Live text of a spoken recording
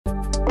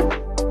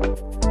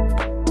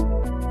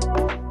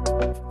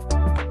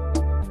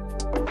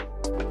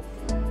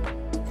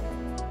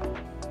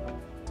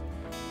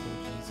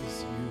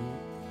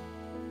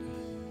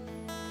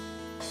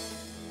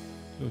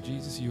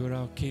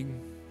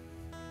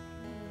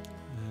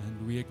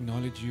we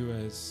acknowledge you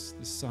as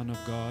the Son of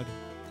God,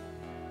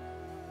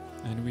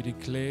 and we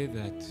declare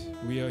that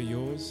we are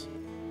yours,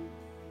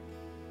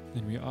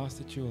 and we ask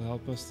that you will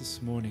help us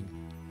this morning.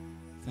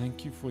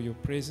 Thank you for your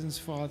presence,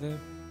 Father.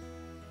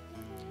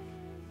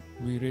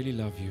 We really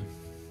love you.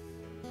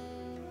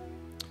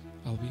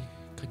 Albie,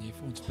 kan jy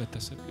vir ons bid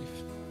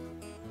asseblief?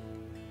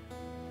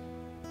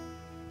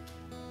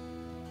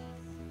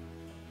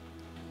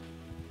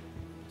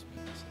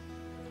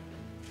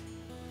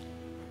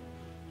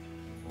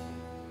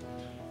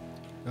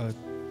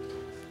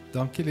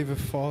 Dankie liewe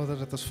Vader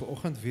dat ons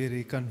vanoggend weer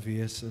hier kan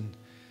wees en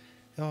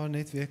ja,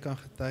 net weer kan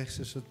getuig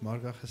soos wat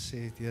Marga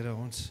gesê het, Here,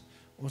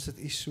 ons het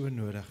U so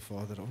nodig,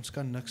 Vader. Ons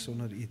kan niks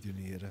sonder U doen,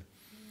 Here.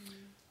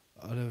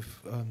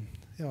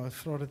 Ek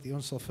vra dat U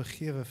ons sal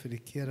vergewe vir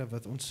die kere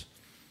wat ons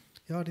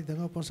die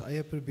dinge op ons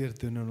eie probeer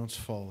doen en ons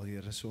val,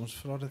 Here. So ons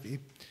vra dat U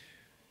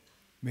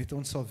met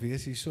ons sal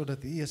wees hier,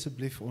 sodat U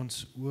asseblief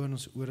ons oë en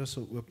ons ore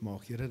sal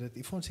oopmaak, Here, dat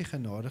U vir ons die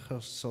genade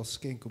sal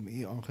skenk om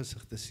U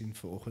aangesig te sien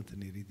vanoggend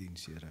in hierdie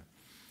diens, Here.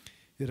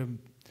 Here,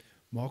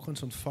 maak ons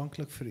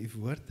ontvanklik vir U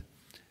woord,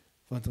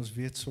 want ons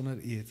weet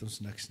sonder U het ons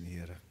niks nie,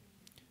 Here.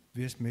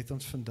 Wees met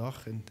ons vandag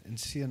en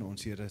seën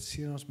ons, Here.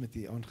 Seën ons met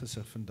U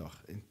aangesig vandag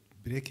en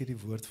breek hierdie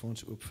woord vir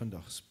ons oop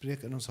vandag.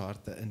 Spreek in ons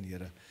harte in,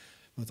 Here,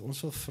 want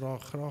ons wil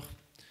graag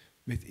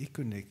met U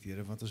connect,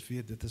 Here, want ons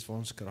weet dit is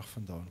waar ons krag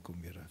vandaan kom,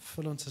 Here.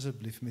 Vul ons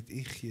asseblief met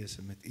U gees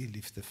en met U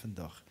liefde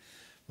vandag,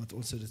 want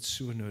ons het dit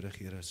so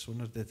nodig, Here.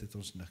 Sonder dit het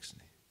ons niks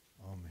nie.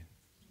 Amen.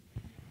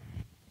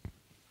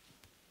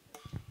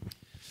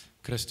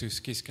 Christus,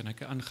 kies, kan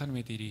ek aangaan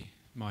met hierdie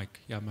mic?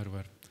 Jammer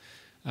hoor.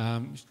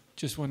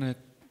 Just want to,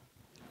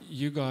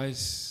 you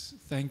guys,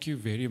 thank you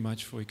very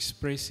much for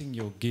expressing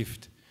your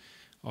gift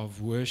of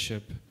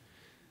worship.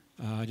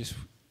 Just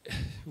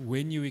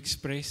when you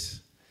express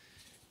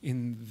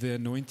in the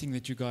anointing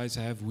that you guys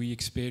have, we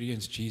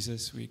experience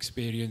Jesus, we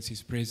experience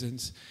His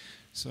presence.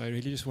 So I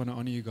really just want to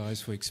honor you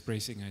guys for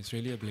expressing it. It's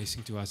really a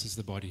blessing to us as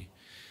the body.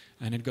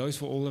 And it goes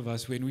for all of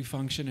us. When we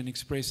function and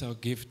express our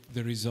gift,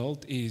 the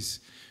result is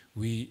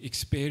we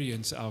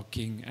experience our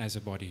King as a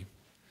body.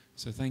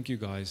 So thank you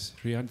guys.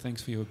 Rian,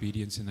 thanks for your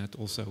obedience in that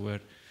also,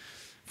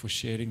 for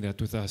sharing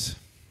that with us.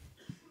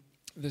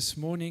 This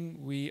morning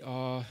we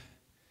are,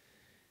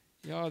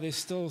 there's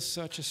still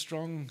such a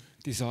strong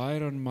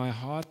desire on my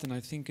heart, and I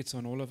think it's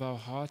on all of our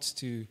hearts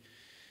to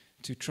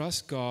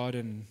trust God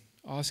and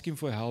ask Him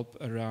for help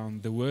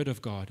around the Word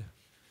of God.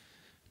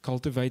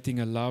 Cultivating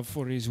a love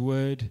for His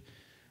Word,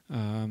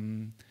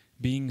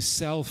 being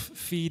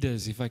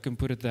self-feeders, if I can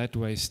put it that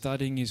way,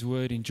 studying His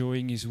Word,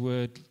 enjoying His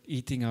Word,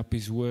 eating up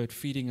His Word,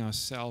 feeding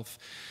ourselves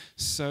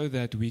so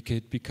that we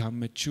could become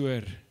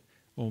mature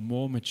or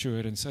more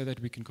mature and so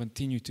that we can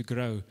continue to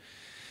grow.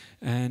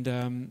 And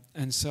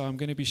so I'm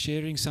going to be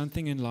sharing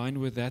something in line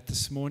with that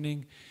this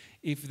morning.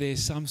 If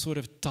there's some sort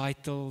of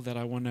title that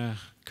I want to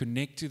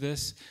connect to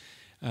this,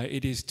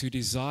 it is to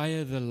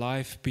desire the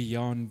life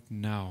beyond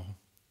now.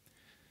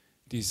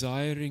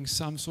 Desiring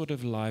some sort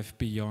of life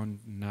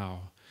beyond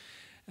now.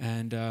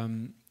 And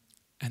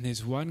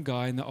there's one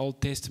guy in the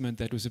Old Testament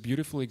that was a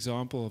beautiful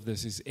example of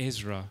this, is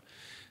Ezra.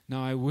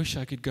 Now I wish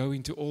I could go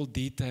into all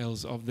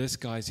details of this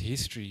guy's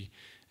history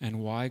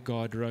and why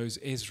God rose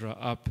Ezra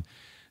up,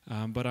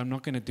 but I'm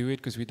not going to do it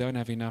because we don't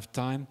have enough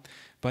time.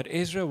 But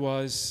Ezra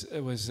was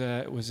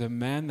a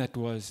man that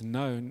was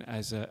known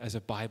as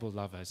a Bible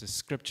lover, as a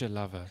scripture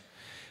lover.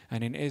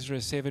 And in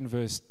Ezra 7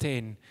 verse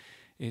 10,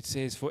 it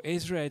says, "For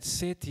Ezra had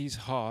set his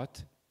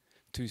heart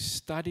to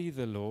study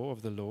the law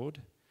of the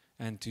Lord,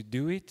 and to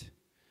do it,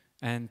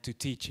 and to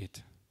teach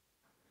it."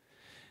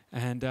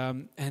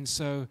 And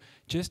so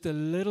just a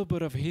little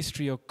bit of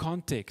history or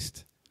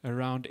context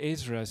around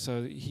Ezra.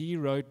 So he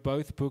wrote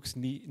both books,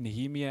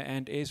 Nehemiah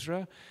and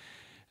Ezra.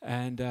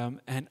 And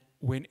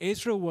when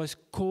Ezra was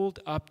called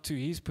up to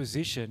his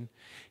position,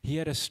 he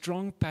had a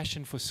strong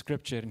passion for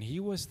Scripture. And he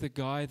was the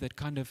guy that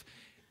kind of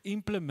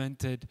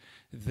implemented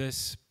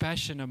this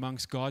passion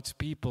amongst God's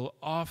people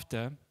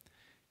after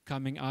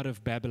coming out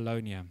of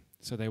Babylonia.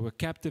 So they were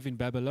captive in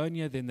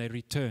Babylonia, then they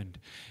returned.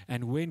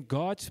 And when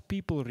God's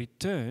people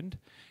returned,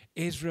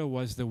 Ezra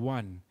was the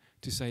one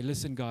to say,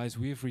 listen guys,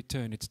 we've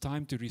returned. It's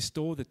time to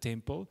restore the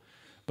temple.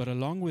 But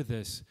along with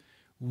this,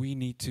 we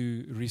need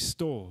to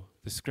restore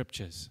the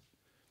Scriptures.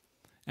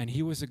 And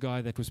he was a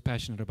guy that was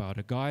passionate about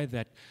it, a guy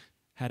that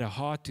had a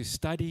heart to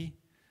study,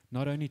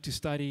 not only to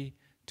study,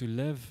 to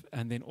live,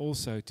 and then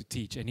also to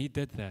teach. And he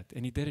did that,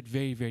 and he did it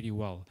very, very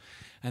well.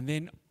 And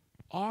then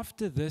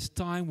after this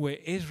time where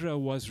Ezra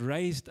was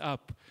raised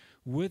up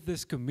with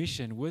this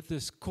commission, with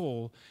this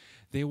call,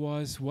 there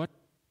was what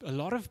a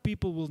lot of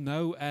people will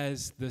know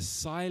as the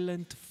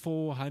silent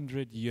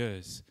 400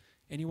 years.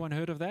 Anyone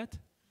heard of that?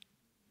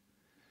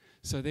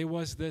 So there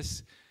was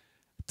this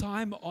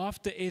time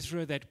after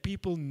Ezra that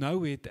people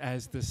know it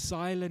as the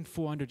silent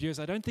 400 years.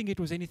 I don't think it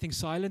was anything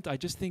silent. I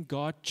just think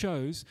God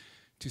chose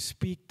to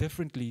speak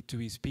differently to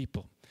His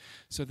people.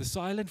 So the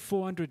silent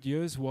 400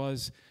 years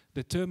was,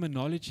 the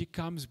terminology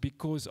comes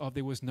because of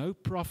there was no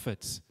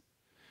prophets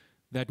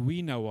that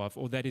we know of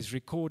or that is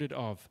recorded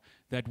of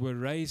that were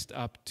raised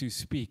up to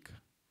speak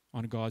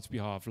on God's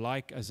behalf,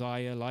 like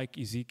Isaiah, like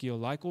Ezekiel,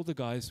 like all the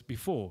guys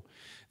before.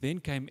 Then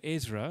came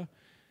Ezra,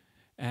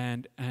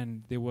 and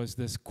there was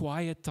this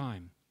quiet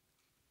time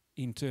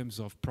in terms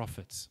of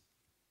prophets.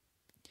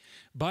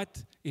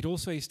 But it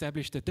also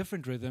established a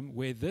different rhythm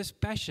where this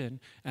passion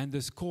and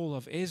this call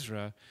of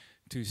Ezra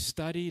to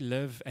study,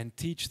 live, and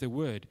teach the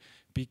word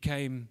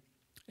became,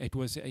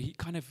 he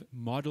kind of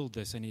modeled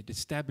this and he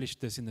established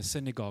this in the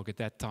synagogue at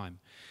that time.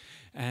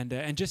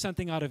 And just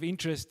something out of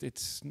interest,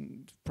 it's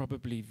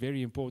probably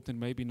very important,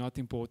 maybe not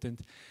important.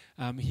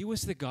 He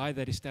was the guy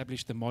that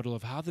established the model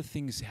of how the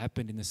things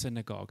happened in the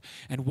synagogue.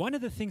 And one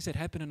of the things that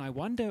happened, and I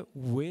wonder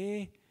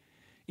where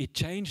it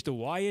changed or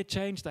why it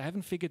changed, I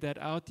haven't figured that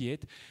out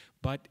yet,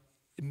 but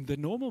the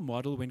normal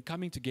model when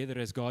coming together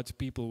as God's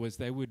people was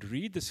they would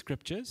read the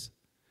scriptures,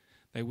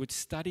 they would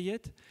study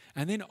it,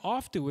 and then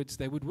afterwards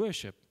they would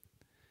worship.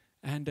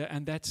 And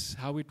that's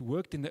how it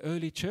worked in the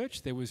early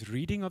church. There was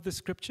reading of the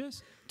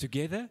scriptures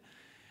together.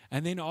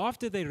 And then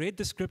after they read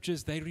the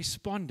scriptures, they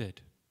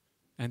responded.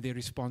 And their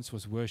response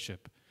was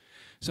worship.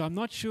 So I'm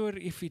not sure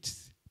if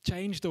it's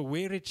changed or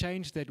where it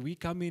changed that we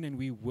come in and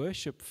we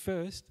worship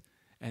first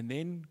and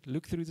then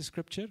look through the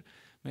scripture.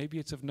 Maybe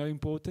it's of no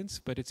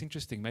importance, but it's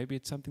interesting. Maybe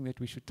it's something that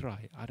we should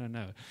try. I don't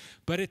know.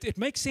 But it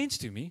makes sense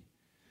to me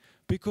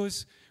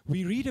because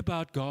we read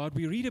about God,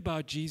 we read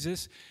about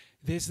Jesus.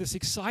 There's this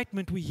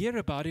excitement. We hear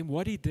about him,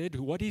 what he did,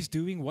 what he's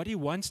doing, what he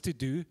wants to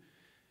do.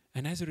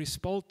 And as a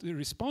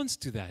response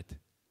to that,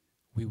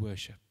 we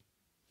worship.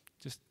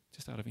 Just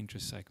out of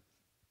interest's sake.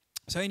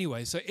 So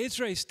anyway, so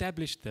Ezra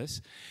established this.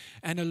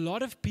 And a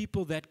lot of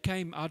people that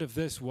came out of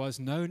this was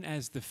known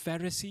as the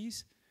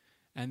Pharisees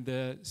and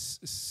the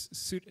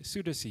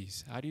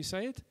Sadducees. How do you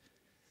say it?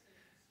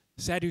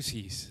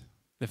 Sadducees.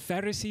 The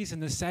Pharisees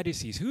and the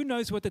Sadducees. Who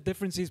knows what the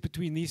difference is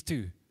between these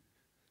two?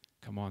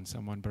 Come on,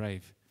 someone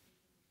brave.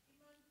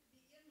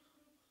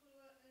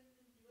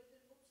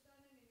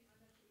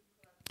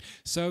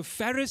 So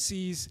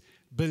Pharisees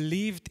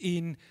believed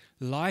in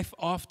life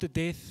after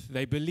death.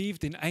 They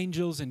believed in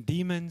angels and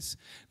demons.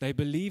 They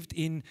believed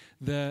in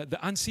the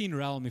unseen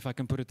realm, if I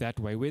can put it that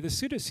way, where the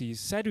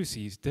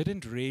Sadducees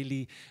didn't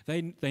really.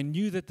 They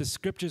knew that the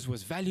scriptures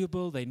was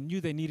valuable. They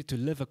knew they needed to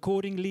live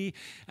accordingly,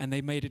 and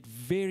they made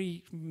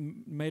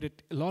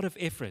it a lot of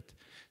effort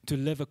to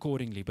live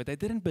accordingly. But they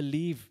didn't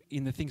believe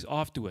in the things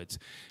afterwards.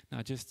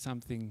 Now, just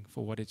something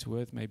for what it's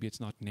worth. Maybe it's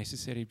not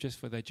necessary, just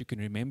for that you can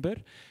remember.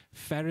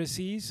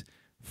 Pharisees,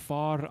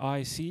 far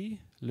I see,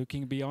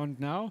 looking beyond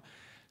now.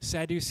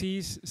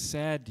 Sadducees,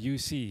 sad you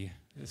see.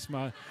 It's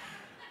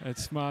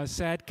my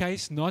sad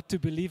case not to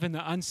believe in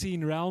the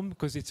unseen realm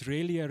because it's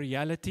really a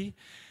reality.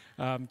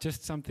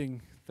 Just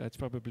something that's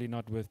probably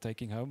not worth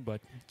taking home,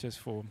 but just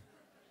for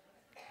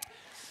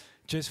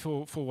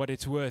what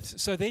it's worth.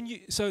 So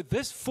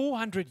this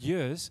 400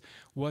 years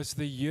was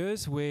the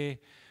years where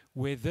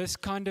this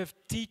kind of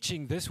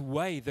teaching, this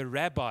way, the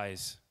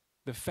rabbis,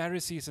 the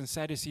Pharisees and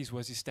Sadducees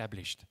was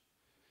established.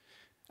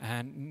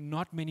 And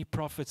not many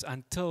prophets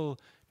until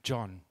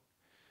John.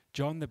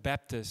 John the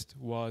Baptist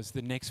was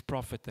the next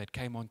prophet that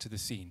came onto the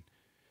scene.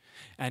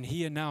 And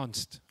he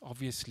announced,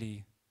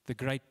 obviously, the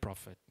great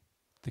prophet,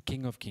 the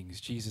King of Kings,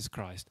 Jesus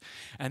Christ.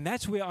 And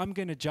that's where I'm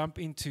going to jump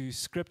into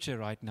scripture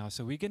right now.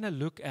 So we're going to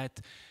look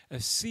at a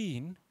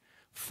scene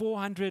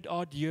 400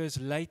 odd years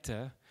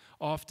later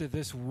after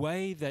this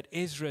way that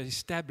Ezra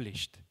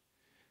established.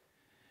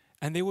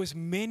 And there was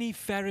many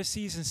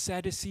Pharisees and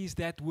Sadducees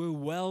that were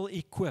well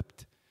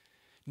equipped,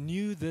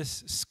 knew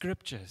this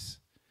scriptures.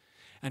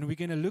 And we're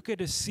going to look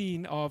at a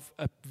scene of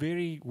a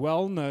very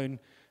well-known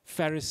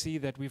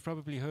Pharisee that we've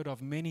probably heard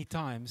of many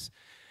times.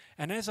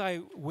 And as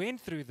I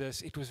went through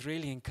this, it was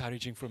really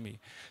encouraging for me.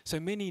 So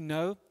many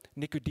know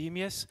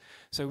Nicodemeus.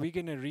 So we're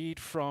going to read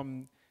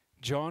from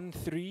John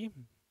 3,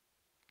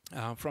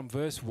 from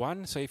verse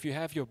 1. So if you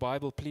have your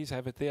Bible, please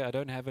have it there. I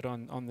don't have it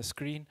on the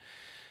screen.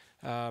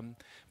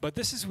 But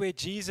this is where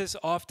Jesus,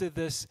 after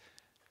this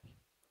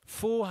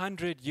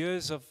 400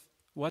 years of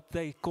what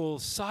they call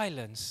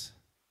silence,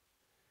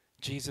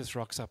 Jesus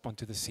rocks up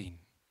onto the scene.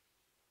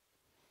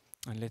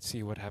 And let's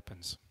see what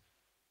happens.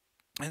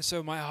 And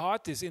so my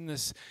heart is in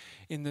this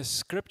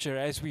scripture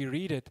as we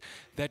read it,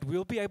 that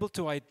we'll be able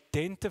to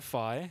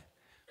identify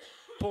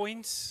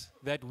points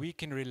that we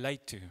can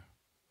relate to.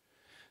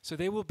 So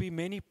there will be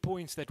many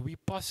points that we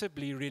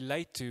possibly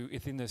relate to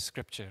within the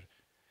scripture.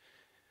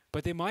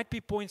 But there might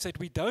be points that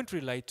we don't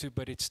relate to,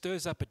 but it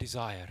stirs up a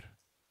desire.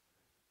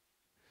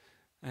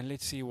 And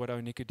let's see what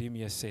our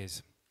Nicodemeus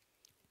says.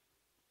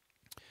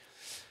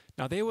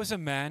 Now there was a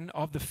man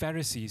of the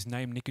Pharisees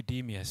named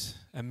Nicodemeus,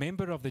 a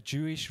member of the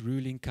Jewish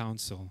ruling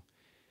council.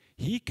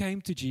 He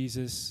came to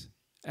Jesus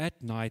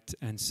at night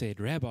and said,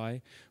 "Rabbi,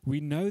 we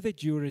know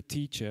that you are a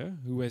teacher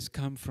who has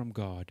come from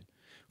God,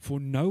 for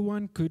no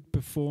one could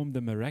perform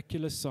the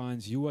miraculous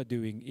signs you are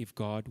doing if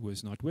God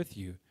was not with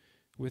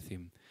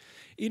him."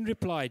 In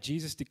reply,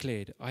 Jesus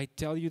declared, "I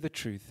tell you the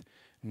truth,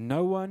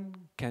 no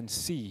one can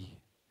see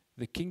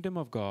the kingdom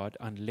of God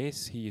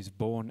unless he is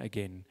born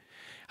again.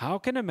 How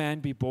can a man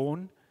be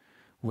born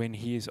when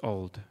he is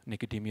old?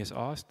 Nicodemus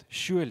asked.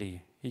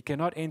 Surely he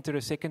cannot enter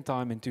a second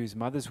time into his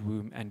mother's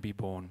womb and be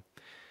born.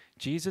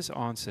 Jesus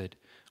answered,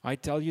 I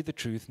tell you the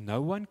truth, no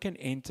one can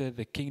enter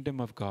the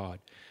kingdom of God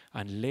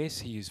unless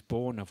he is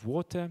born of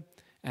water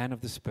and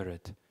of the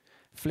Spirit.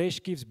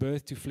 Flesh gives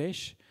birth to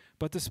flesh,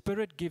 but the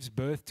Spirit gives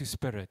birth to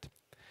spirit.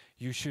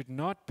 You should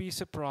not be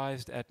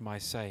surprised at my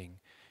saying,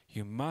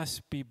 you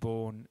must be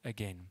born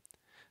again.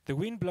 The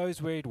wind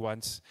blows where it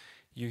wants.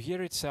 You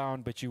hear its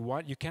sound, but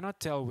you cannot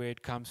tell where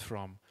it comes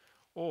from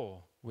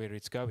or where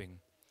it's going.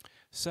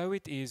 So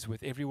it is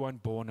with everyone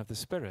born of the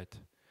Spirit.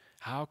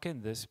 How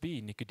can this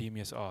be?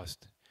 Nicodemus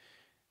asked.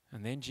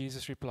 And then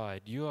Jesus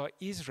replied, you are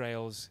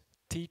Israel's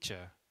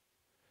teacher,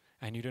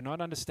 and you do not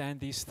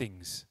understand these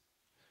things.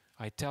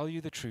 I tell you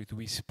the truth.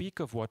 We speak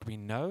of what we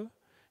know,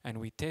 and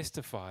we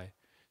testify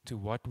to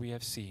what we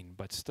have seen.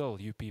 But still,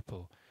 you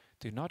people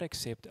do not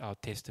accept our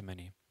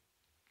testimony.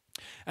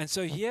 And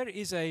so here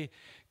is a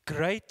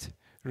great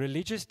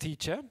religious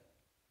teacher.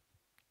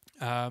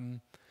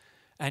 And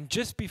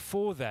just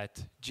before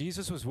that,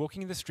 Jesus was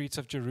walking in the streets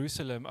of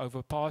Jerusalem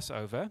over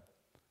Passover,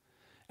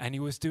 and he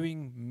was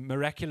doing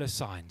miraculous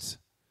signs.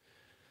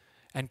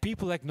 And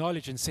people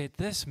acknowledged and said,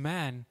 this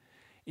man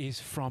is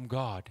from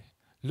God.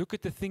 Look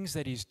at the things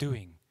that he's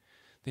doing.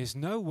 There's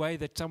no way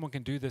that someone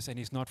can do this and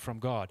he's not from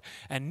God.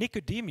 And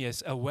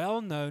Nicodemus, a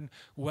well-known,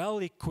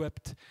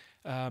 well-equipped,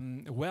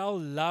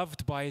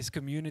 well-loved by his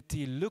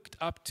community, looked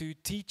up to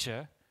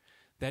teacher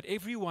that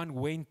everyone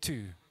went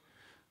to.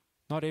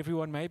 Not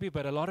everyone maybe,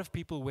 but a lot of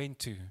people went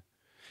to.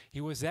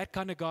 He was that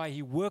kind of guy.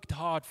 He worked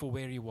hard for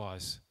where he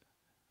was.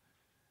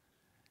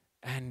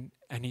 And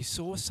he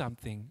saw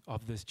something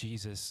of this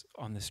Jesus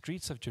on the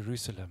streets of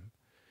Jerusalem.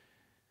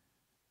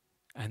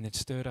 And it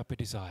stirred up a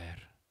desire.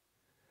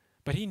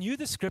 But he knew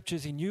the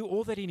scriptures, he knew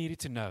all that he needed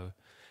to know,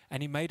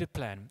 and he made a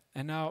plan.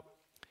 And now,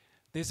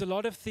 there's a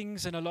lot of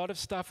things and a lot of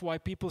stuff why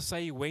people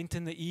say he went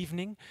in the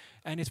evening,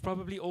 and it's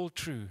probably all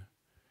true.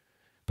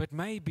 But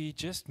maybe,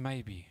 just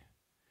maybe,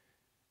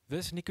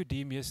 this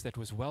Nicodemus that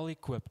was well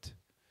equipped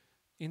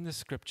in the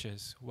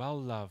scriptures,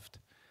 well loved,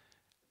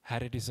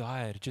 had a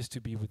desire just to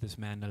be with this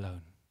man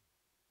alone.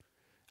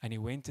 And he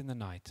went in the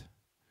night,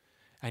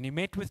 and he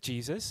met with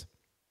Jesus,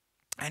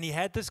 and he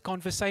had this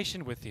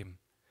conversation with him.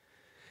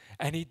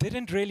 And he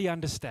didn't really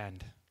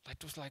understand.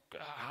 It was like,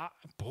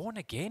 born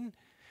again?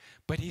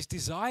 But his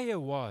desire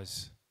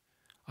was,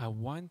 I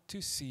want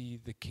to see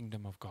the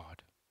kingdom of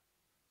God.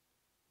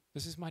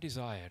 This is my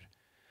desire.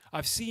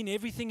 I've seen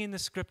everything in the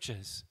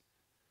scriptures.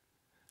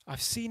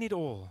 I've seen it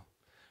all.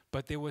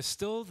 But there was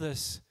still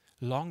this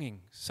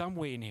longing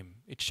somewhere in him.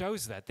 It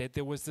shows that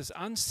there was this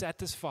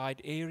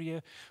unsatisfied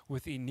area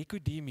within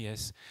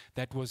Nicodemus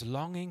that was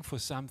longing for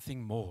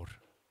something more.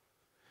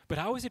 But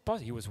how is it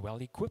possible? He was well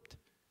equipped.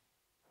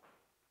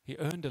 He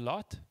earned a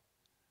lot.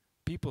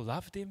 People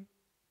loved him.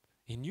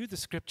 He knew the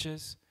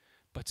scriptures,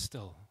 but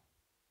still,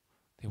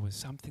 there was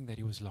something that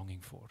he was longing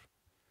for.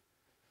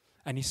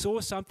 And he saw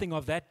something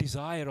of that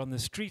desire on the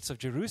streets of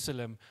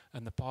Jerusalem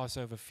on the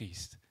Passover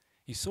feast.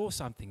 He saw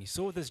something. He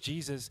saw this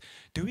Jesus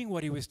doing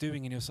what he was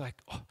doing, and he was like,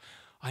 oh,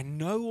 I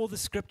know all the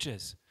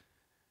scriptures.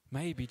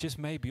 Maybe, just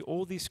maybe,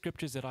 all these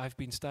scriptures that I've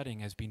been studying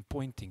has been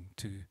pointing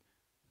to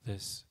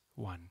this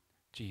one,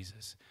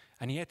 Jesus.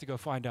 And he had to go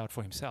find out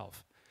for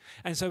himself.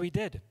 And so he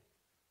did.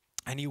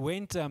 And he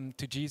went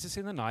to Jesus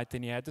in the night,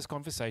 and he had this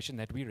conversation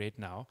that we read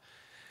now.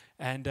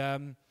 And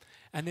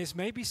there's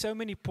maybe so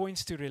many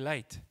points to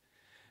relate,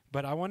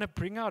 but I want to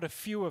bring out a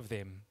few of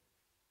them.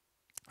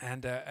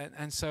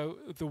 And so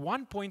the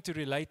one point to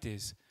relate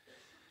is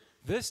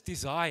this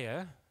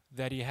desire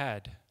that he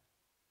had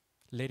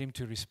led him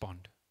to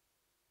respond.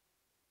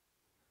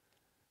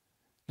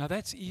 Now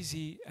that's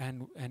easy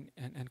and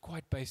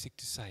quite basic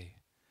to say.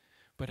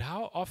 But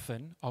how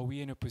often are we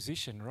in a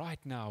position right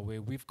now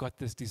where we've got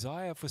this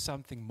desire for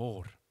something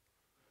more?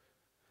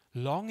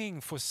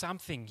 Longing for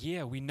something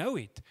here, we know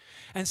it.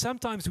 And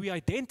sometimes we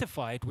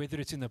identify it, whether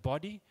it's in the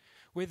body,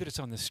 whether it's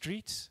on the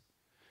streets,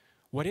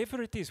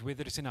 whatever it is,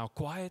 whether it's in our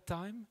quiet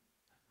time,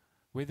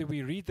 whether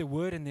we read the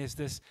word and there's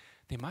this,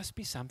 there must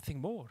be something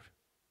more.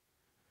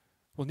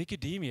 Well,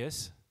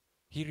 Nicodemus,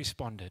 he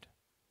responded.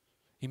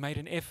 He made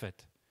an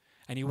effort.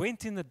 And he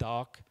went in the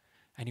dark,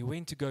 and he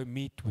went to go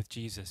meet with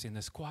Jesus in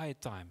this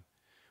quiet time.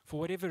 For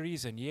whatever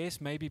reason,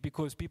 yes, maybe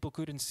because people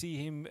couldn't see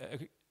him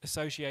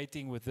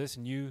associating with this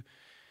new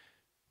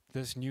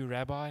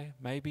rabbi,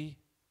 maybe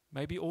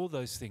all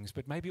those things,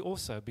 but maybe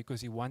also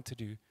because he wanted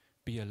to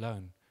be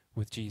alone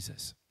with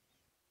Jesus.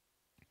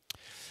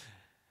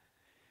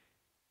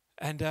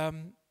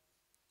 And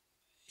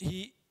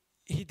he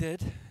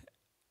did,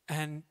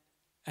 and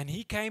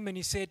he came and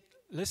he said,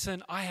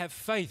 listen, I have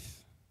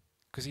faith,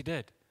 because he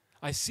did.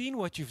 I've seen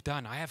what you've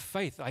done. I have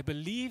faith. I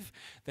believe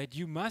that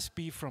you must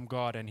be from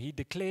God. And he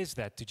declares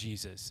that to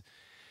Jesus.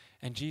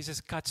 And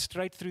Jesus cuts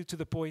straight through to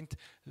the point,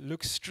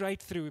 looks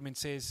straight through him and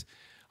says,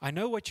 I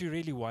know what you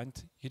really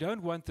want. You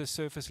don't want the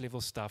surface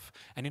level stuff.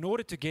 And in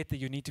order to get there,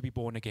 you need to be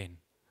born again.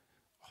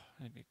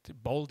 And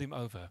it bowled him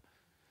over.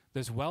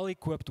 This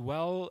well-equipped,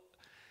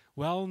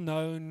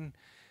 well-known,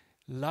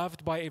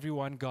 loved by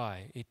everyone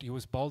guy, he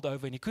was bowled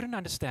over and he couldn't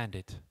understand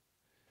it.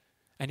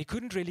 And he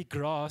couldn't really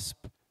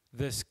grasp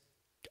this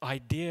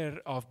idea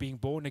of being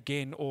born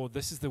again, or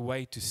this is the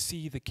way to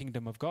see the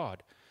kingdom of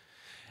God.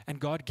 And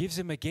God gives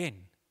him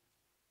again.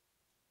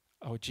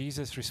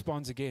 Jesus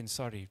responds again,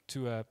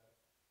 to a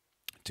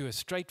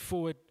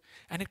straightforward,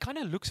 and it kind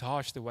of looks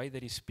harsh the way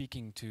that he's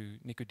speaking to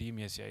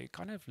Nicodemus here. It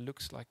kind of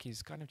looks like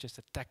he's kind of just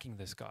attacking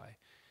this guy.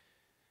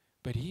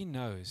 But he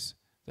knows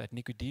that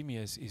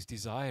Nicodemus is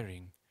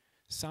desiring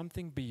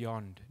something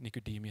beyond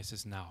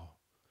Nicodemus's now.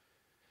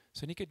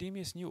 So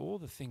Nicodemus knew all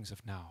the things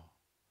of now,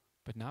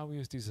 but now he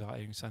was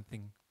desiring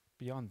something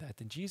beyond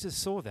that. And Jesus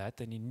saw that,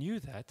 and he knew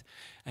that,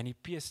 and he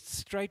pierced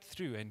straight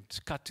through and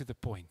cut to the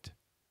point.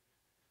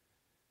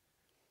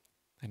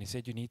 And he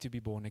said, you need to be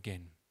born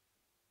again.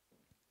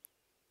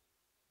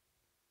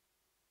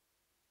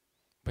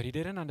 But he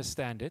didn't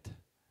understand it.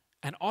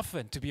 And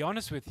often, to be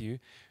honest with you,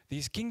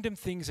 these kingdom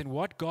things and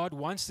what God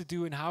wants to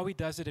do and how he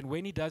does it and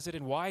when he does it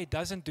and why he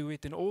doesn't do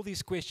it and all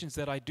these questions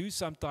that I do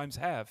sometimes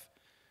have,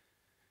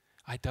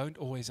 I don't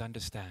always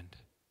understand.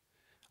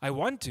 I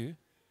want to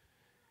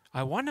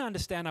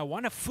understand, I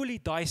want to fully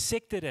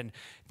dissect it, and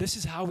this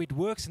is how it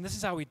works and this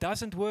is how it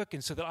doesn't work,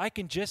 and so that I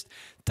can just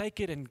take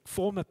it and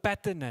form a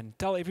pattern and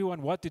tell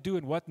everyone what to do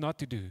and what not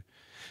to do.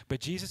 But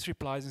Jesus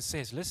replies and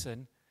says,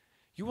 listen,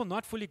 you will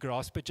not fully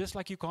grasp it, just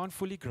like you can't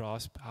fully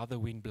grasp how the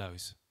wind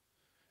blows.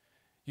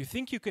 You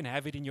think you can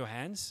have it in your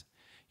hands.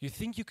 You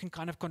think you can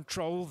kind of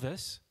control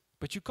this,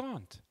 but you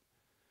can't.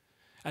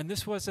 And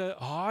this was a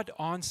hard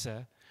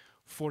answer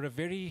for a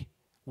very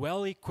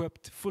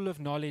well-equipped, full of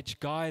knowledge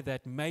guy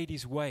that made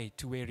his way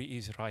to where he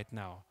is right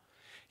now.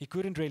 He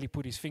couldn't really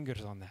put his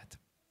fingers on that.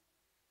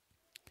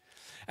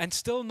 And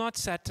still not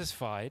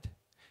satisfied,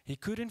 he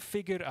couldn't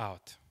figure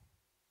out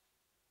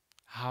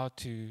how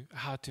to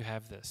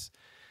have this.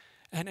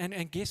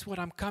 And guess what?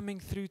 I'm coming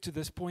through to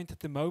this point at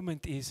the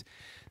moment is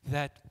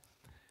that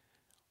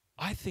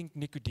I think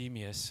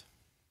Nicodemus,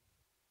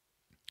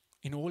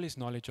 in all his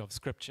knowledge of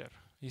Scripture,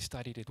 he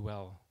studied it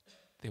well.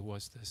 There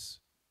was this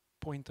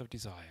point of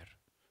desire.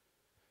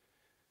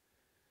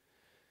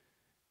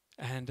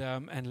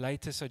 And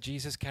later, so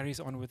Jesus carries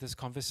on with this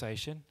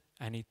conversation,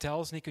 and he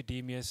tells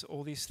Nicodemus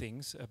all these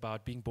things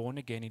about being born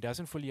again. He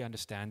doesn't fully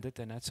understand it,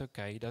 and that's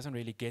okay. He doesn't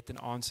really get an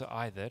answer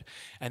either.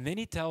 And then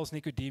he tells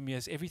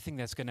Nicodemus everything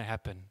that's going to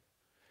happen.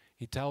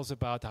 He tells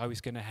about how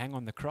he's going to hang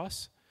on the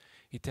cross.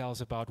 He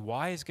tells about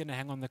why he's going to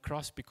hang on the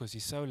cross, because he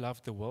so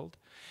loved the world.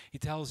 He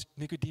tells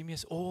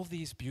Nicodemus all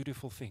these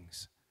beautiful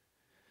things.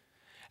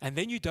 And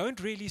then you don't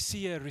really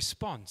see a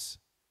response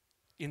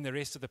in the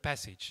rest of the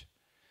passage.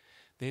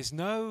 There's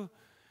no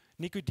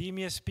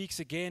Nicodemus speaks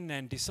again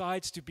and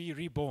decides to be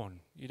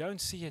reborn. You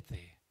don't see it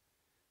there.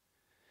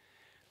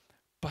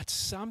 But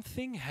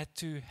something had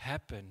to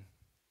happen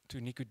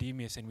to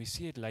Nicodemus, and we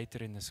see it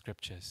later in the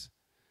Scriptures.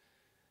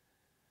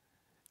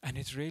 And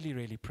it's really,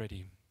 really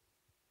pretty.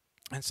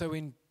 And so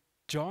in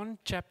John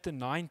chapter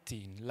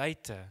 19,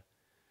 later,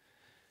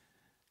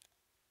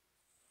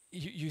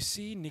 you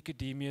see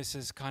Nicodemus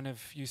as kind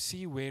of, you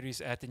see where he's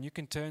at, and you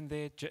can turn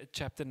there,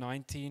 chapter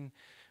 19,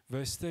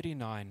 verse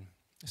 39.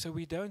 So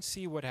we don't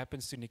see what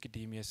happens to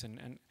Nicodemus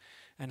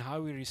and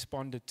how he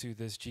responded to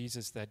this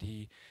Jesus that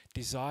he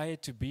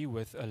desired to be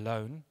with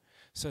alone,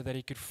 so that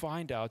he could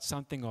find out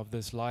something of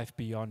this life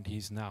beyond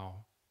his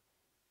now.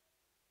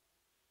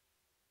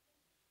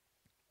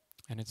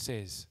 And it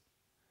says,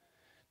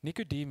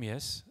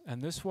 Nicodemus,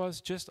 and this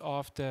was just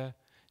after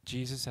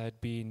Jesus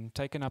had been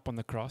taken up on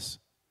the cross.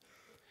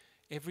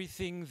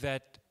 Everything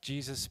that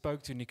Jesus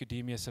spoke to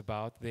Nicodemus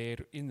about there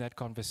in that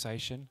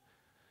conversation,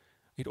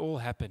 it all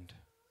happened.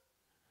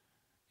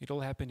 It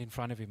all happened in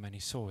front of him, and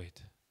he saw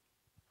it.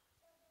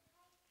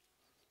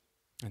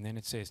 And then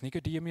it says,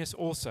 Nicodemus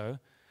also,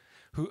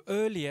 who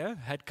earlier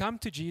had come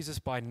to Jesus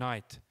by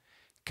night,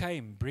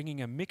 came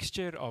bringing a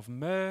mixture of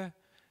myrrh,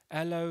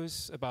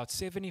 aloes, about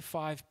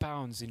 75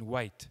 pounds in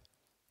weight.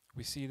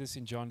 We see this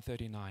in John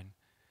 39.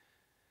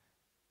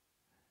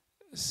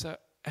 So,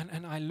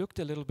 and I looked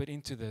a little bit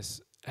into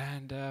this,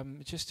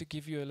 and just to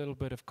give you a little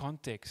bit of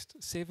context,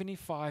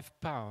 75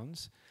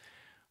 pounds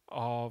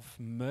of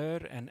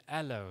myrrh and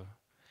aloe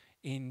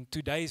in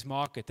today's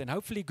market, and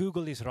hopefully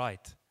Google is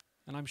right,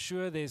 and I'm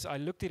sure I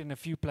looked it in a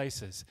few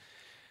places.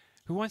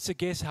 Who wants to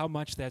guess how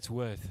much that's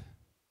worth?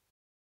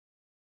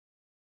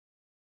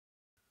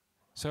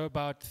 So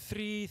about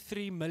 3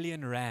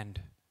 million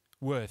rand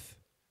worth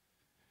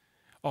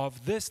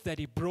of this that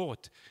he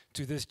brought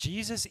to this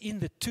Jesus in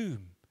the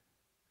tomb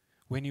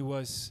when he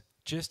was,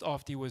 just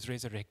after he was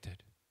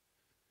resurrected.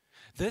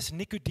 This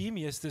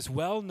Nicodemus, this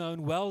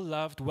well-known,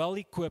 well-loved,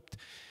 well-equipped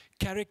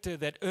character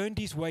that earned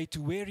his way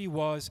to where he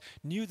was,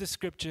 knew the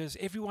Scriptures,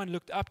 everyone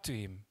looked up to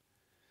him.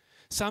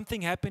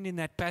 Something happened in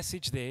that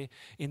passage there,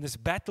 in this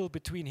battle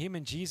between him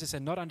and Jesus,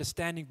 and not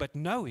understanding, but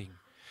knowing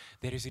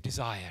there is a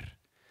desire.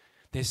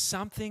 There's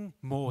something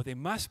more. There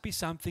must be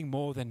something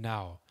more than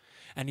now.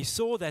 And he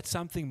saw that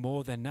something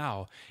more than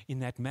now in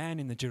that man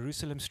in the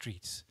Jerusalem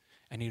streets.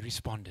 And he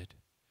responded.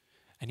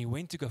 And he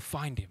went to go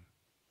find him.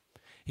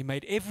 He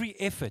made every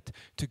effort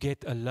to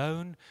get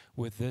alone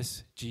with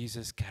this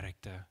Jesus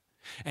character.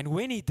 And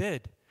when he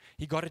did,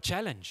 he got a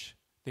challenge.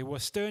 There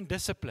was stern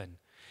discipline.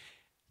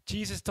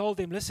 Jesus told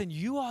him, listen,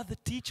 you are the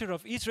teacher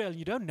of Israel.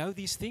 You don't know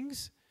these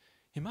things?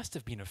 He must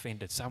have been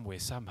offended somewhere,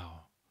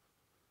 somehow.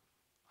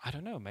 I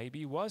don't know. Maybe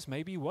he was,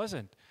 maybe he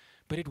wasn't.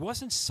 But it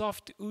wasn't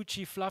soft,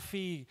 oochie,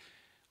 fluffy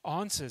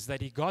answers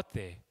that he got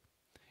there.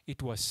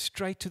 It was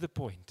straight to the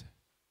point.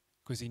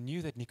 Because he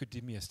knew that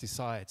Nicodemus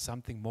desired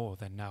something more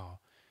than now.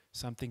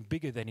 Something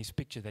bigger than his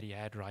picture that he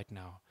had right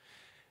now.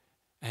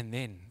 And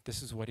then,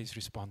 this is what his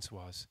response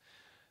was.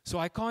 So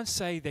I can't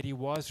say that he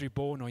was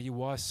reborn or he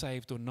was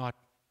saved or not,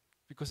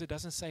 because it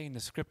doesn't say in the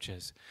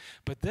scriptures.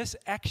 But this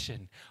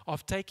action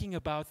of taking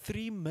about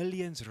 3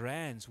 million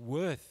rands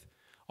worth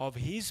of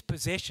his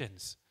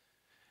possessions,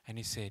 and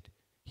he said,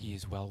 he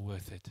is well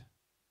worth it.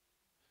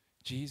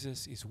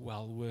 Jesus is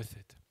well worth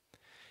it.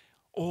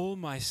 All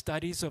my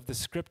studies of the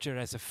scripture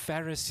as a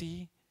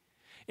Pharisee,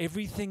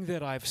 everything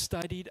that I've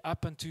studied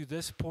up until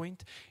this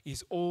point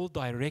is all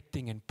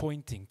directing and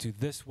pointing to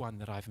this one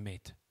that I've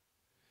met.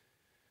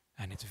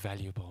 And it's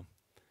valuable.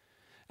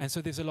 And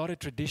so there's a lot of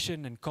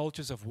tradition and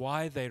cultures of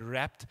why they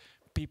wrapped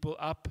people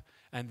up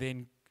and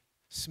then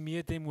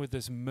smeared them with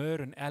this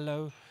myrrh and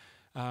aloe.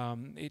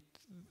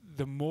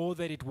 The more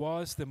that it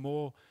was, the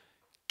more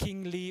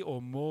kingly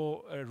or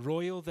more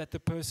royal that the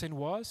person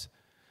was.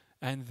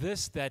 And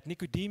this that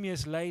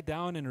Nicodemus laid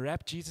down and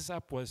wrapped Jesus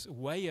up was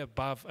way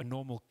above a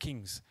normal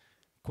king's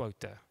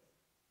quota.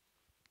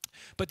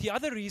 But the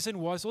other reason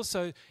was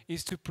also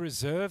is to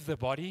preserve the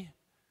body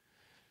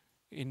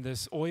in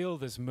this oil,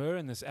 this myrrh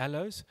and this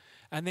aloes,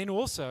 and then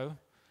also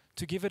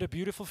to give it a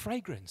beautiful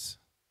fragrance.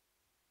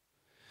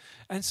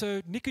 And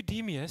so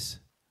Nicodemus,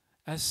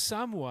 as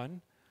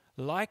someone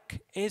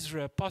like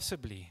Ezra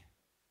possibly,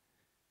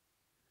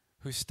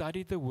 who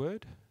studied the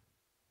word,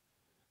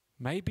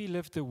 maybe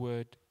lived the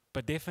word,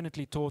 but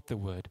definitely taught the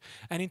word.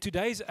 And in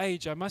today's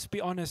age, I must be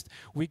honest,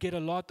 we get a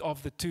lot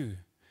of the two.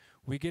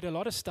 We get a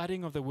lot of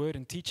studying of the word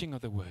and teaching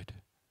of the word.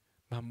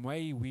 But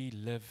may we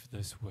live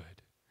this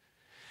word.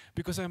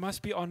 Because I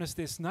must be honest,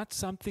 there's not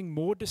something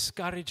more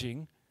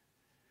discouraging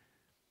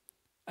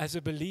as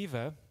a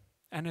believer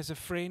and as a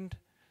friend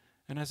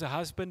and as a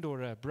husband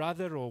or a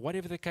brother or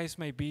whatever the case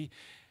may be,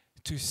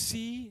 to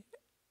see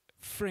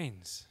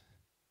friends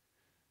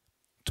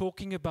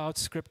talking about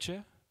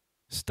scripture,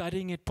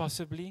 studying it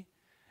possibly,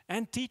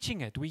 and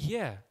teaching it. We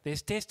hear,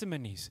 there's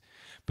testimonies.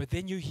 But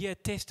then you hear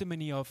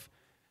testimony of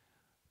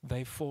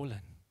they've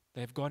fallen.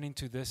 They've gone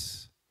into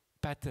this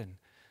pattern.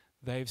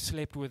 They've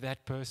slept with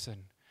that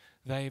person.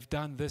 They've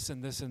done this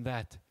and this and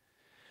that.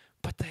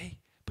 But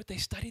they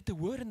studied the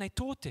word and they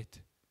taught it.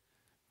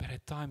 But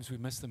at times we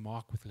miss the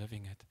mark with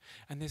living it.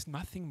 And there's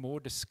nothing more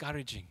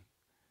discouraging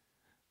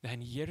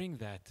than hearing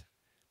that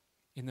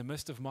in the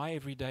midst of my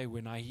everyday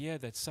when I hear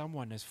that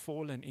someone has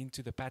fallen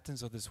into the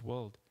patterns of this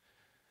world.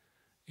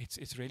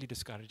 It's really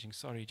discouraging.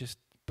 Sorry, just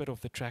a bit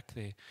off the track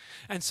there.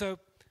 And so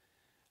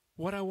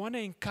what I want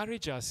to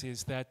encourage us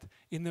is that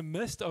in the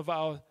midst of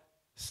our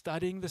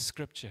studying the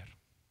scripture,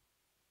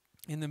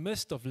 in the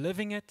midst of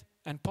living it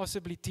and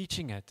possibly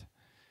teaching it,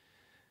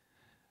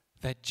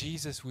 that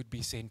Jesus would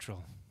be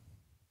central,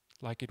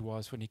 like it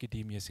was for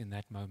Nicodemus in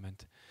that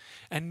moment.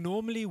 And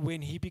normally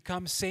when he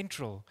becomes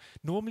central,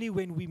 normally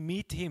when we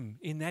meet him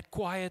in that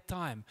quiet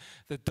time,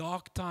 the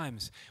dark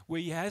times,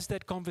 where he has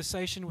that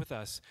conversation with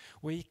us,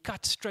 where he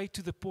cuts straight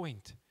to the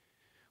point,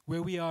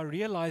 where we are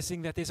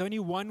realizing that there's only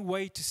one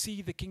way to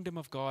see the kingdom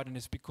of God, and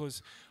it's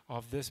because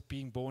of this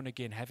being born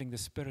again, having the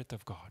Spirit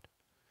of God.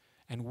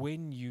 And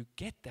when you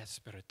get that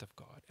Spirit of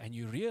God and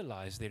you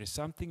realize there is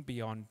something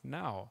beyond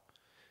now,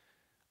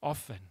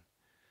 often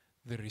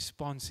the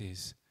response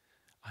is,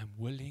 I'm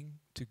willing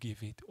to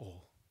give it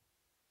all.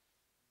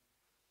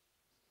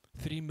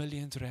 3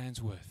 million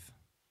rands worth.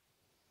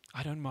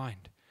 I don't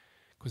mind,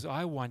 because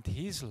I want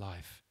his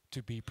life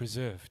to be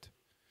preserved.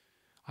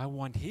 I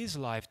want his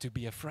life to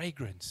be a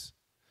fragrance.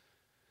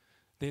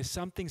 There's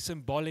something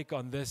symbolic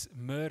on this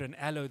myrrh and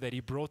aloe that he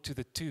brought to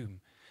the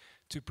tomb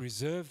to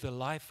preserve the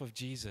life of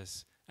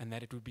Jesus, and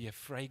that it would be a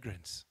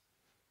fragrance.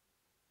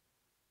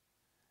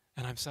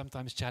 And I'm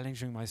sometimes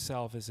challenging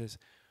myself as this,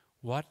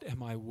 what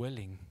am I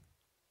willing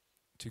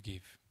to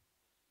give?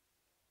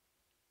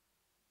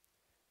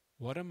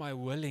 What am I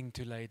willing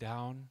to lay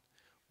down?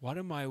 What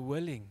am I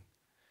willing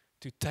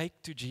to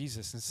take to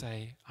Jesus and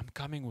say, I'm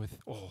coming with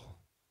all,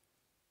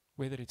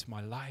 whether it's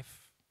my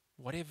life,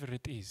 whatever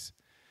it is,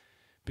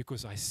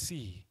 because I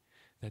see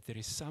that there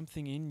is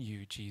something in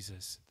you,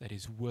 Jesus, that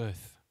is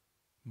worth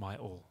my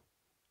all,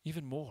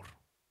 even more.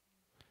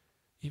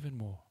 Even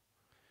more.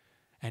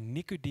 And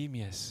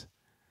Nicodemus,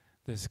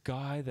 this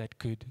guy that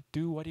could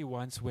do what he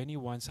wants, when he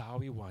wants, how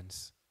he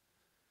wants,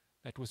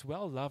 that was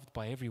well loved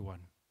by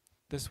everyone,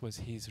 this was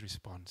his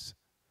response.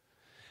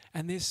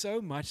 And there's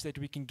so much that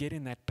we can get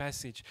in that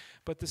passage.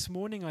 But this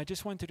morning, I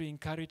just wanted to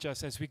encourage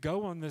us as we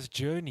go on this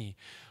journey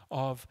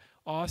of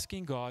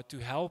asking God to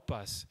help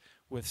us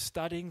with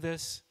studying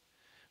this,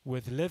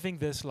 with living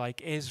this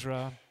like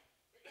Ezra,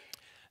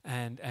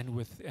 and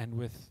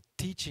with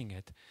teaching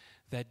it,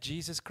 that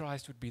Jesus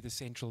Christ would be the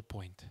central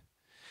point.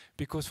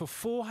 Because for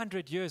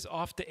 400 years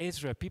after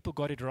Ezra, people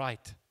got it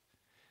right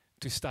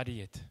to study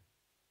it,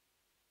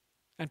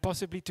 and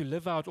possibly to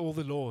live out all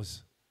the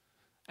laws,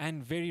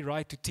 and very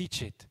right to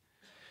teach it.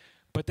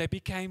 But they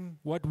became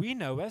what we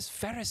know as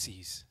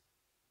Pharisees.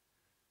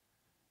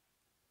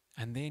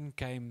 And then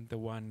came the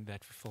one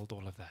that fulfilled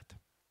all of that.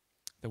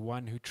 The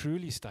one who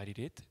truly studied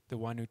it, the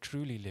one who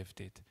truly lived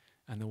it,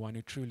 and the one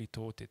who truly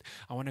taught it.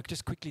 I want to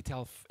just quickly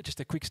tell just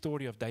a quick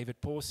story of David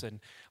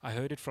Pawson. I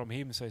heard it from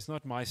him, so it's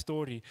not my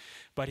story.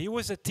 But he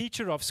was a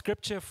teacher of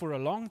Scripture for a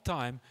long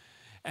time,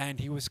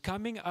 and he was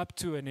coming up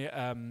to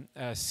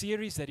a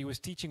series that he was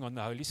teaching on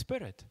the Holy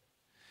Spirit.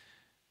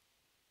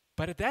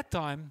 But at that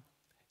time,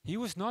 he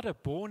was not a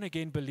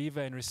born-again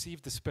believer and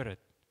received the Spirit.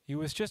 He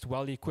was just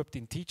well-equipped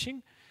in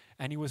teaching,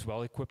 and he was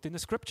well-equipped in the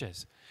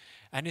Scriptures.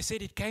 And he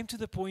said it came to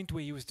the point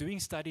where he was doing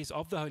studies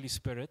of the Holy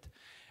Spirit,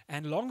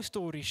 and long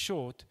story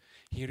short,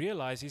 he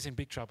realized he's in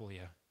big trouble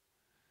here,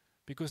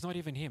 because not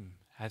even him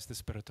has the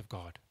Spirit of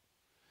God.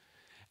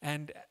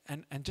 And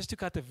just to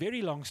cut a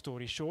very long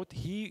story short,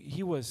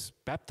 he was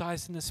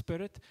baptized in the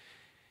Spirit.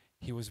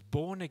 He was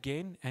born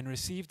again and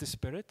received the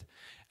Spirit.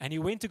 And he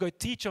went to go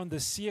teach on the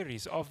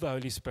series of the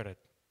Holy Spirit.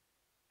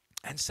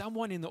 And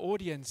someone in the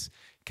audience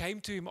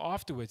came to him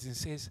afterwards and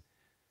says,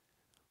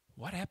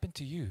 "What happened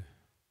to you?"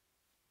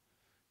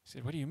 He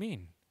said, "What do you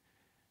mean?"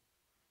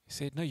 He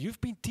said, "No,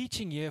 you've been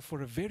teaching here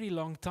for a very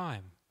long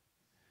time.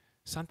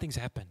 Something's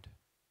happened."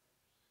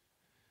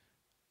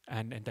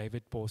 And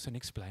David Pawson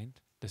explained,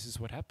 this is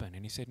what happened.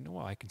 And he said, "No,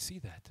 I can see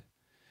that."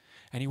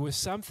 And he was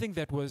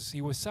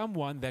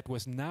someone that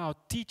was now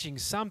teaching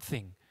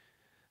something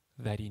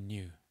that he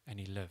knew and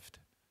he lived.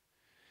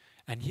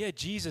 And here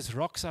Jesus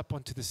rocks up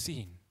onto the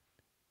scene.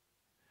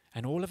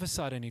 And all of a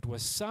sudden it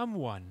was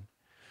someone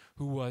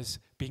who was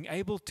being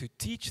able to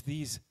teach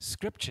these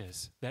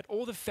scriptures that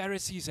all the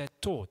Pharisees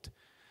had taught,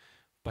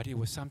 but it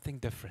was something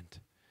different.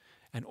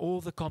 And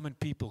all the common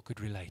people could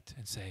relate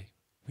and say,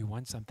 we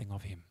want something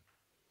of him.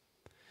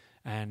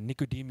 And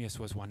Nicodemeus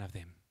was one of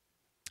them.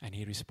 And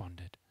he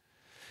responded.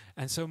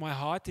 And so my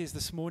heart is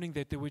this morning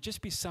that there would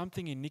just be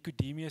something in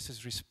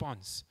Nicodemeus'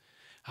 response.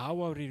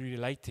 How are we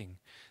relating?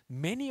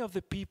 Many of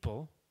the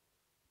people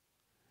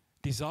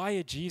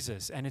desire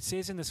Jesus. And it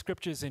says in the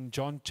scriptures in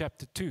John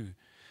chapter 2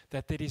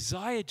 that they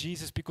desire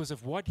Jesus because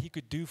of what he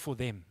could do for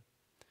them.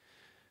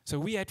 So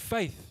we had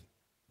faith.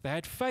 They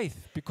had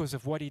faith because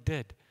of what he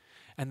did.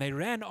 And they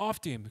ran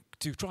after him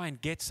to try and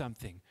get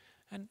something.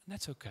 And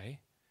that's okay.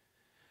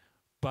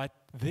 But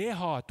their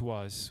heart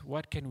was,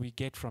 what can we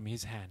get from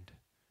his hand?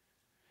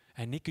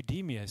 And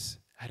Nicodemus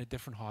had a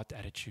different heart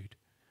attitude.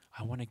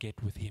 I want to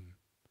get with him.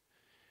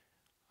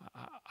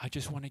 I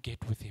just want to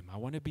get with him. I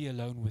want to be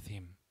alone with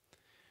him.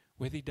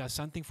 Whether he does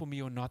something for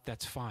me or not,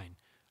 that's fine.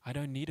 I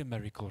don't need a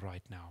miracle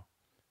right now.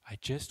 I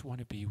just want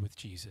to be with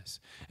Jesus.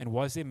 And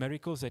was there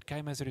miracles that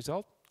came as a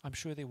result? I'm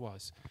sure there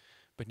was.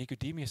 But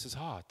Nicodemus'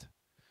 heart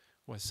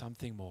was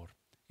something more.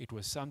 It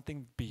was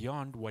something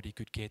beyond what he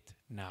could get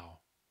now.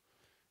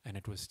 And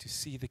it was to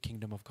see the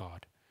kingdom of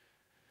God.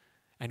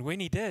 And when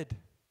he did,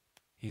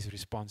 his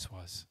response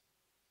was,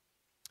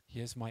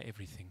 here's my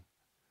everything.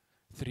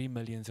 3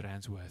 million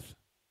rands worth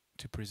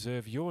to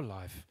preserve your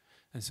life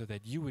and so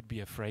that you would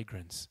be a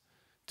fragrance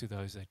to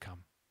those that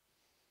come.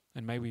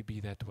 And may we be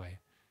that way.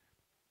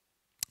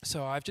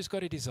 So I've just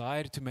got a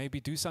desire to maybe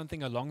do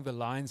something along the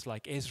lines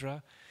like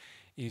Ezra,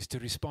 is to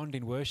respond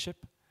in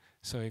worship.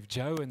 So if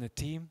Joe and the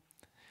team,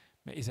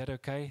 is that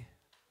okay?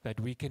 That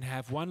we can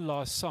have one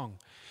last song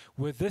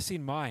with this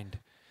in mind,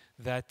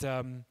 that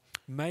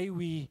may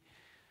we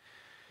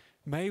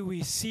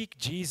seek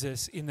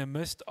Jesus in the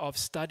midst of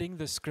studying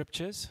the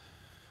scriptures.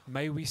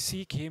 May we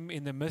seek him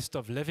in the midst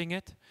of living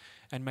it,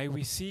 and may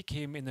we seek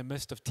him in the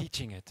midst of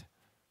teaching it,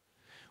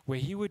 where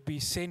he would be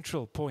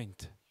central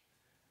point,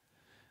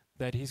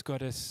 that he's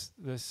got us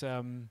this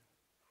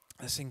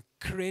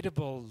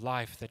incredible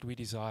life that we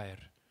desire,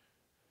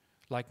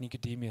 like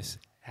Nicodemus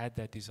had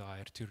that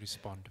desire to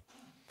respond.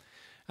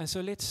 And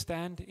so let's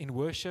stand in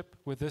worship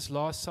with this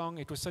last song.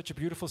 It was such a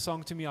beautiful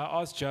song to me.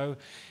 I asked Joe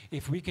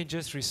if we can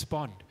just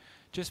respond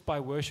just by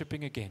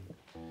worshiping again.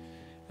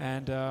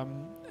 And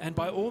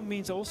by all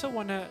means, I also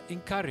want to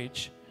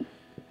encourage,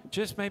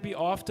 just maybe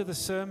after the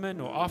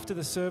sermon or after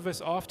the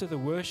service, after the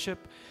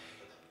worship,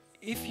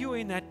 if you're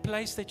in that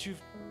place that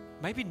you've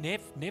maybe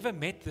never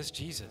met this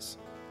Jesus,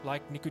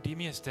 like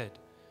Nicodemus did,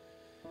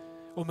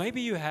 or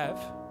maybe you have,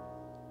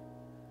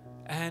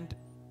 and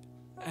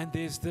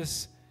there's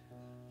this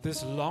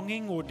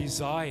longing or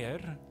desire,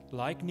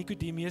 like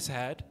Nicodemus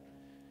had,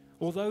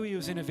 although he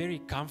was in a very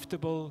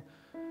comfortable,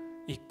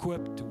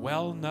 equipped,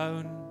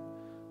 well-known,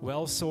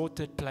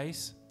 well-sorted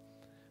place,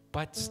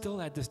 but still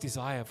had this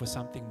desire for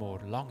something more,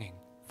 longing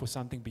for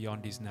something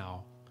beyond his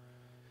now.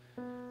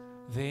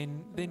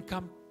 then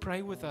come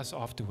pray with us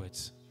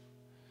afterwards.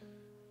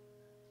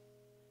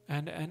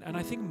 And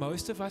I think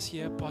most of us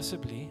here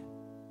possibly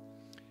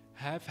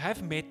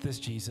have met this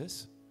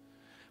Jesus,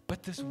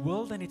 but this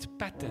world and its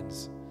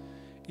patterns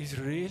is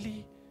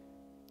really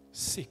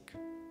sick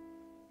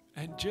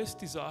and just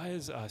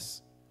desires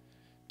us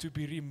to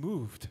be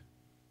removed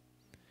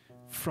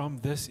from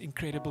this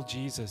incredible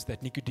Jesus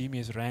that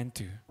Nicodemeus ran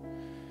to.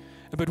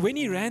 But when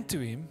he ran to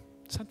him,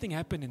 something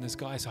happened in this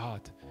guy's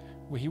heart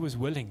where he was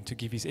willing to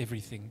give his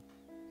everything.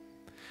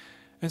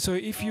 And so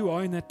if you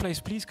are in that place,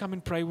 please come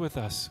and pray with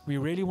us. We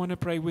really want to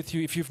pray with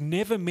you. If you've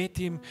never met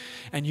him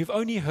and you've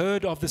only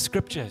heard of the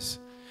scriptures,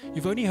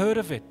 you've only heard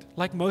of it,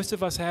 like most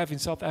of us have in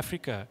South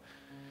Africa,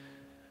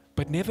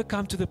 but never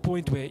come to the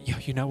point where,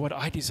 you know what,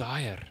 I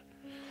desire.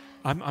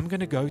 I'm going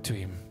to go to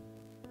him.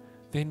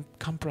 Then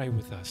come pray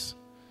with us.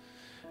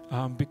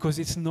 Because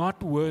it's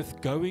not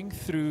worth going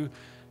through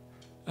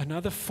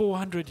another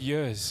 400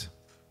 years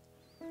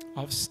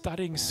of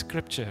studying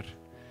scripture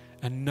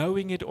and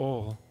knowing it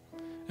all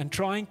and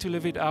trying to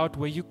live it out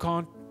where you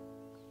can't,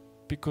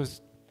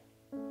 because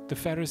the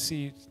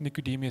Pharisee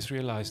Nicodemus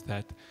realized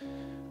that,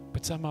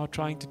 but somehow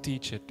trying to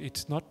teach it.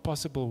 It's not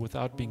possible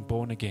without being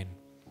born again,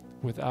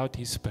 without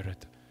his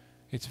Spirit.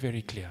 It's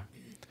very clear.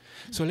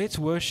 So let's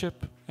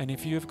worship, and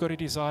if you have got a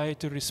desire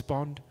to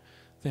respond,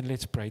 then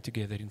let's pray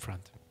together in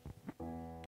front.